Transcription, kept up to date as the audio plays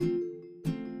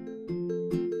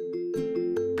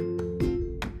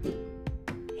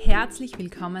herzlich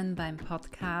willkommen beim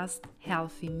Podcast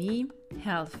Healthy Me,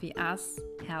 Healthy Us,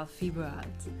 Healthy World.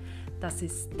 Das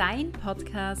ist dein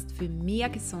Podcast für mehr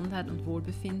Gesundheit und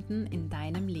Wohlbefinden in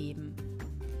deinem Leben.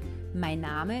 Mein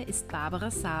Name ist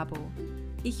Barbara Sabo.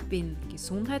 Ich bin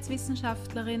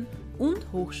Gesundheitswissenschaftlerin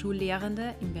und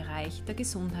Hochschullehrende im Bereich der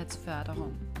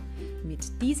Gesundheitsförderung.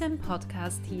 Mit diesem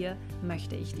Podcast hier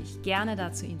möchte ich dich gerne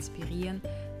dazu inspirieren,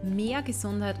 mehr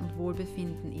Gesundheit und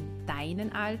Wohlbefinden in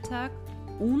deinen Alltag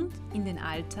und in den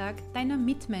Alltag deiner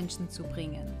Mitmenschen zu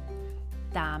bringen.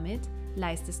 Damit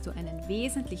leistest du einen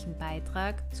wesentlichen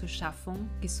Beitrag zur Schaffung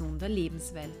gesunder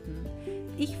Lebenswelten.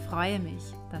 Ich freue mich,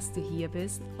 dass du hier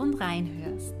bist und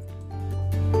reinhörst.